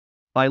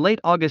By late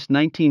August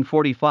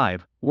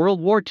 1945,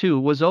 World War II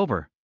was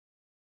over.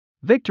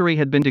 Victory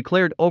had been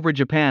declared over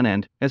Japan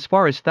and, as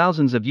far as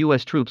thousands of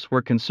US troops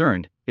were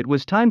concerned, it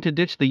was time to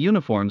ditch the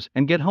uniforms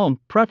and get home,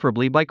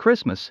 preferably by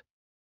Christmas.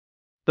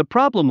 The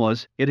problem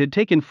was, it had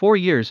taken 4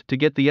 years to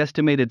get the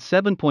estimated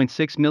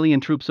 7.6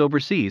 million troops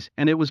overseas,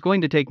 and it was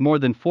going to take more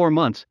than 4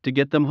 months to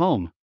get them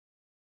home.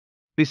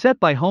 Beset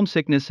by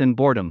homesickness and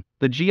boredom,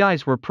 the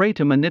GIs were prey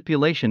to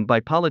manipulation by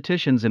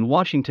politicians in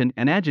Washington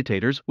and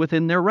agitators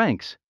within their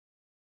ranks.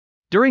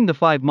 During the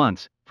 5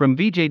 months, from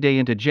VJ Day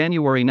into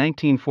January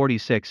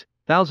 1946,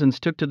 thousands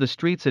took to the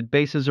streets at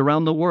bases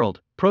around the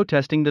world,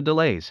 protesting the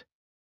delays.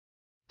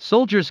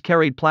 Soldiers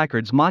carried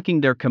placards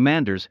mocking their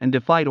commanders and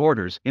defied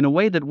orders in a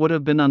way that would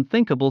have been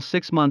unthinkable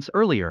 6 months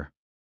earlier.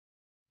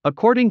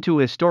 According to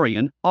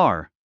historian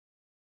R.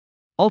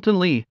 Alton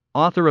Lee,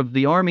 author of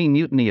The Army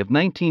Mutiny of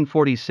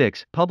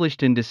 1946,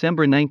 published in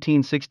December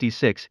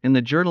 1966 in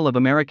the Journal of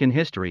American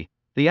History,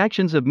 the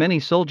actions of many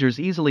soldiers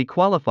easily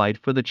qualified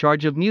for the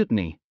charge of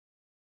mutiny.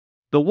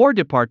 The War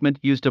Department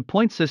used a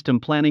point system.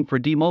 Planning for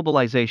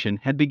demobilization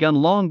had begun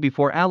long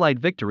before Allied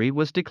victory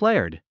was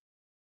declared.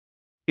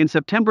 In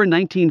September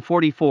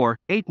 1944,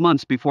 8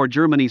 months before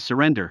Germany's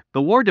surrender,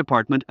 the War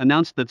Department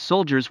announced that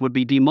soldiers would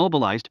be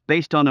demobilized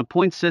based on a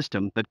point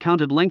system that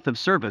counted length of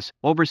service,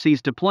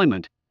 overseas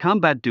deployment,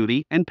 combat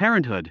duty, and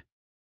parenthood.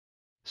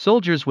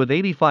 Soldiers with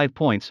 85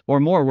 points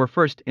or more were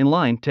first in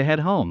line to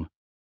head home.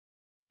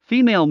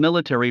 Female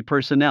military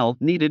personnel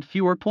needed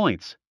fewer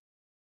points.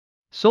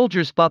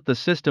 Soldiers thought the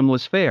system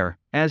was fair,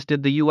 as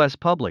did the US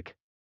public.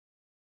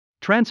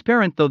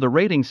 Transparent though the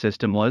rating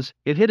system was,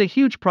 it hid a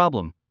huge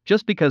problem.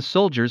 Just because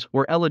soldiers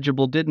were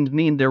eligible didn't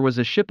mean there was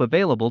a ship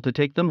available to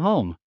take them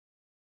home.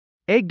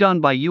 Egged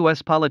on by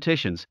US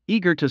politicians,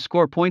 eager to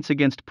score points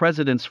against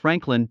Presidents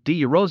Franklin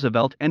D.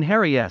 Roosevelt and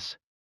Harry S.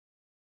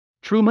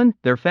 Truman,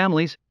 their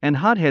families, and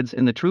hotheads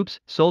in the troops,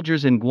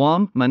 soldiers in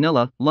Guam,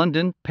 Manila,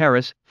 London,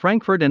 Paris,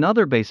 Frankfurt and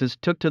other bases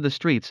took to the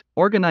streets,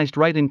 organized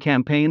write-in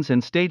campaigns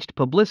and staged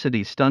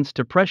publicity stunts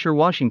to pressure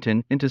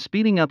Washington into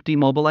speeding up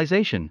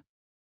demobilization.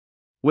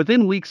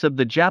 Within weeks of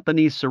the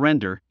Japanese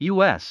surrender,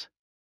 U.S.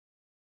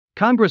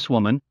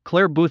 Congresswoman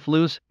Claire Booth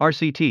Luce,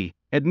 RCT,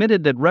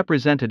 admitted that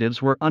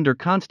representatives were under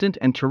constant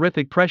and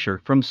terrific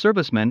pressure from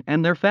servicemen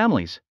and their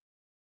families.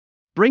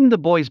 "Bring the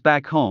boys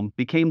back home"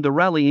 became the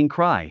rallying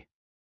cry.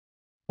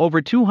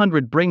 Over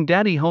 200 Bring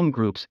Daddy Home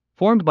groups,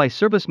 formed by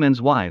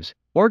servicemen's wives,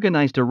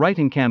 organized a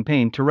write-in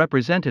campaign to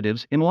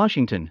representatives in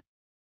Washington.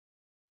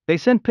 They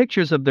sent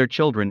pictures of their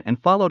children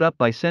and followed up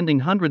by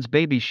sending hundreds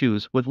baby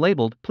shoes with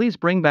labeled "Please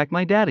bring back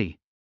my daddy."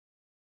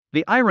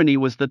 The irony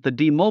was that the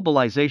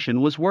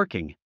demobilization was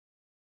working.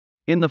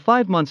 In the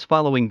 5 months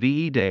following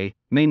VE Day,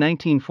 May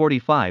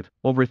 1945,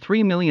 over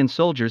 3 million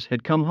soldiers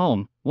had come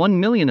home, 1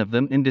 million of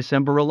them in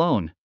December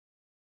alone.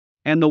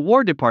 And the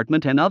War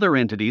Department and other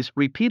entities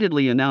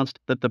repeatedly announced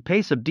that the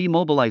pace of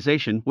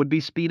demobilization would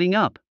be speeding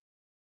up.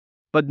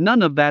 But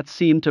none of that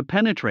seemed to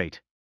penetrate.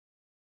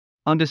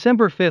 On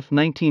December 5,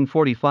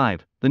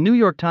 1945, the New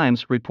York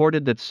Times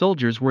reported that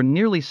soldiers were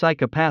nearly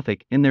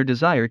psychopathic in their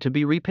desire to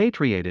be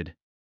repatriated.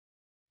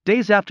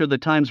 Days after the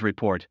Times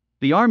report,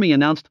 the Army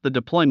announced the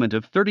deployment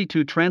of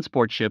 32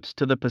 transport ships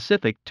to the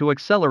Pacific to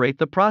accelerate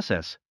the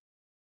process.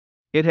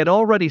 It had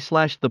already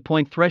slashed the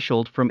point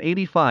threshold from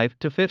 85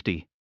 to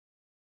 50.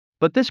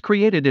 But this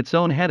created its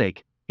own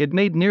headache. It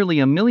made nearly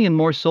 1 million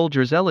more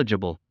soldiers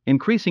eligible,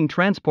 increasing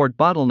transport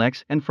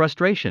bottlenecks and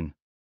frustration.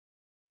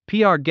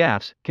 PR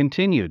gaffes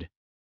continued.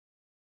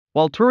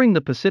 While touring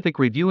the Pacific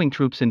reviewing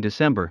troops in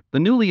December, the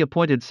newly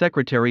appointed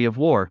Secretary of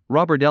War,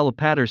 Robert L.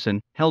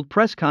 Patterson, held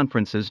press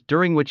conferences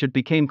during which it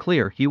became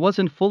clear he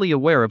wasn't fully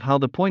aware of how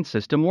the point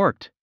system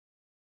worked.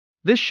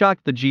 This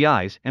shocked the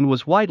GIs and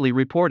was widely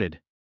reported.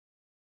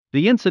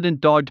 The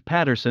incident dogged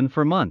Patterson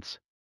for months.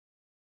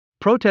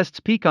 Protests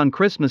peak on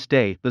Christmas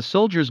Day. The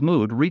soldiers'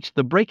 mood reached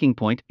the breaking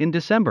point in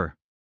December.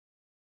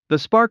 The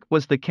spark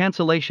was the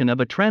cancellation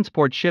of a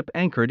transport ship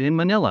anchored in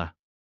Manila.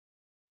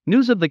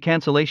 News of the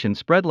cancellation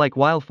spread like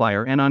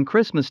wildfire, and on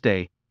Christmas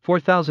Day,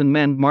 4,000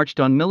 men marched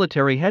on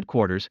military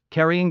headquarters,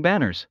 carrying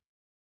banners.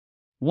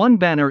 One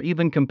banner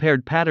even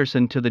compared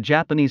Patterson to the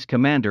Japanese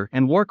commander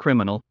and war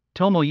criminal,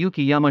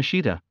 Tomoyuki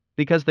Yamashita,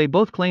 because they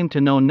both claimed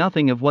to know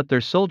nothing of what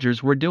their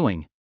soldiers were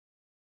doing.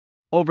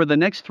 Over the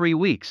next 3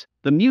 weeks,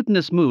 the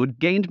mutinous mood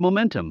gained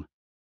momentum.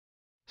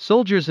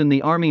 Soldiers in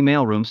the Army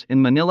mailrooms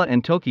in Manila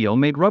and Tokyo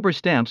made rubber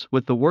stamps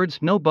with the words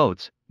 "No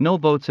boats, no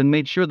votes" and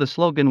made sure the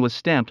slogan was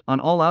stamped on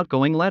all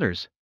outgoing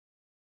letters.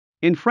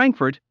 In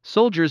Frankfurt,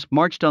 soldiers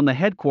marched on the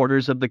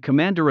headquarters of the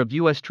commander of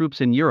U.S. troops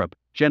in Europe,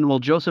 General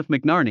Joseph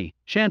McNarney,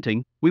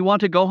 chanting, "We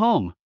want to go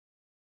home."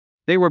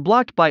 They were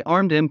blocked by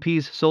armed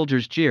MPs.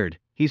 Soldiers jeered,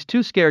 "He's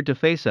too scared to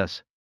face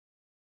us."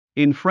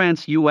 In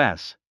France,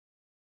 U.S.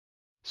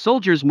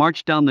 soldiers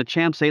marched down the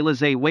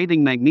Champs-Élysées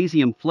waving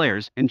magnesium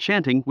flares and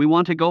chanting, "We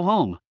want to go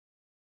home."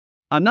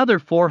 Another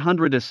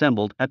 400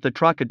 assembled at the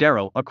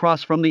Trocadero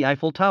across from the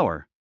Eiffel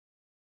Tower.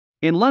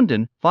 In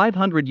London,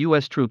 500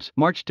 U.S. troops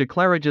marched to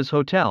Claridge's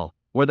Hotel,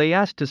 where they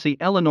asked to see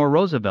Eleanor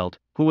Roosevelt,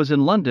 who was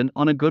in London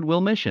on a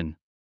goodwill mission.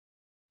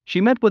 She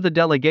met with a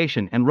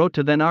delegation and wrote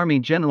to then Army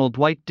General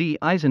Dwight D.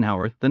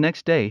 Eisenhower the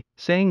next day,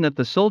 saying that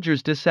the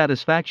soldiers'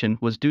 dissatisfaction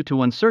was due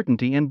to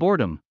uncertainty and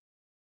boredom.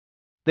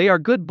 They are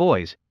good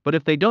boys, but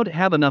if they don't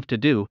have enough to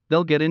do,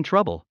 they'll get in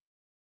trouble.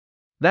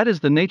 That is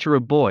the nature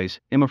of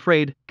boys. I'm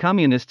afraid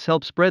communists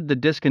help spread the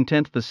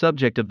discontent. The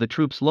subject of the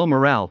troops' low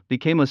morale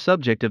became a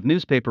subject of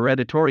newspaper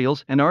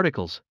editorials and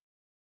articles.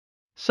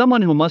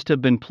 Someone who must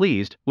have been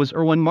pleased was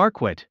Erwin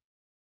Marquette.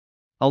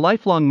 A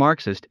lifelong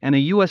Marxist and a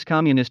U.S.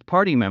 Communist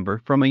Party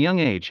member from a young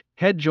age,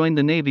 had joined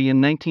the Navy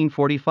in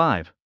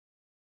 1945.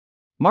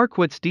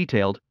 Marquette's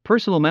detailed,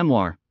 personal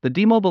memoir, The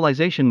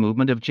Demobilization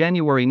Movement of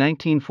January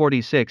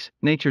 1946,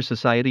 Nature,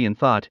 Society and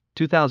Thought,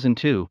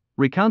 2002,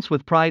 recounts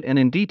with pride and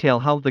in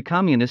detail how the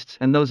communists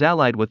and those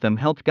allied with them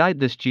helped guide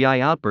this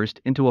GI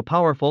outburst into a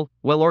powerful,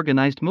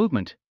 well-organized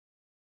movement.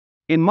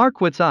 In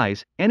Marquette's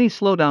eyes, any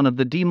slowdown of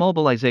the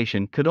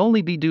demobilization could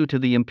only be due to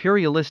the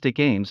imperialistic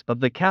aims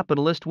of the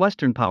capitalist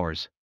Western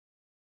powers.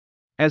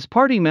 As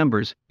party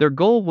members, their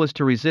goal was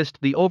to resist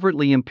the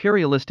overtly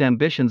imperialist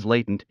ambitions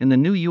latent in the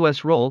new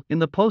U.S. role in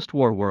the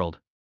post-war world.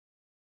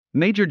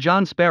 Major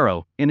John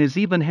Sparrow, in his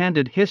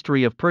even-handed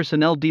History of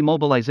Personnel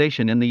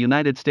Demobilization in the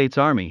United States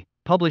Army,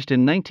 published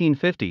in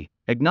 1950,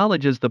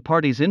 acknowledges the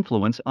party's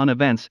influence on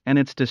events and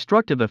its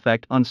destructive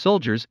effect on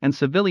soldiers' and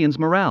civilians'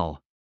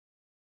 morale.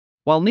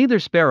 While neither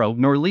Sparrow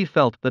nor Lee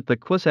felt that the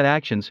Quusette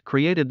actions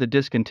created the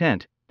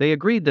discontent, they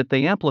agreed that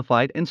they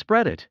amplified and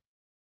spread it.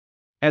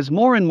 As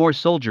more and more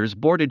soldiers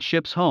boarded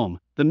ships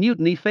home, the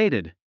mutiny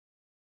faded.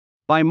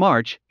 By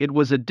March, it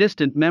was a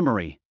distant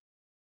memory.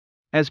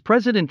 As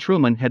President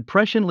Truman had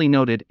presciently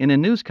noted in a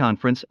news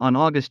conference on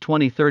August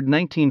 23,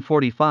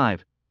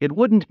 1945, it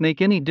wouldn't make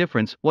any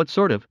difference what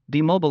sort of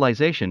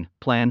demobilization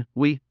plan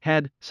we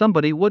had,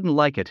 somebody wouldn't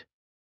like it.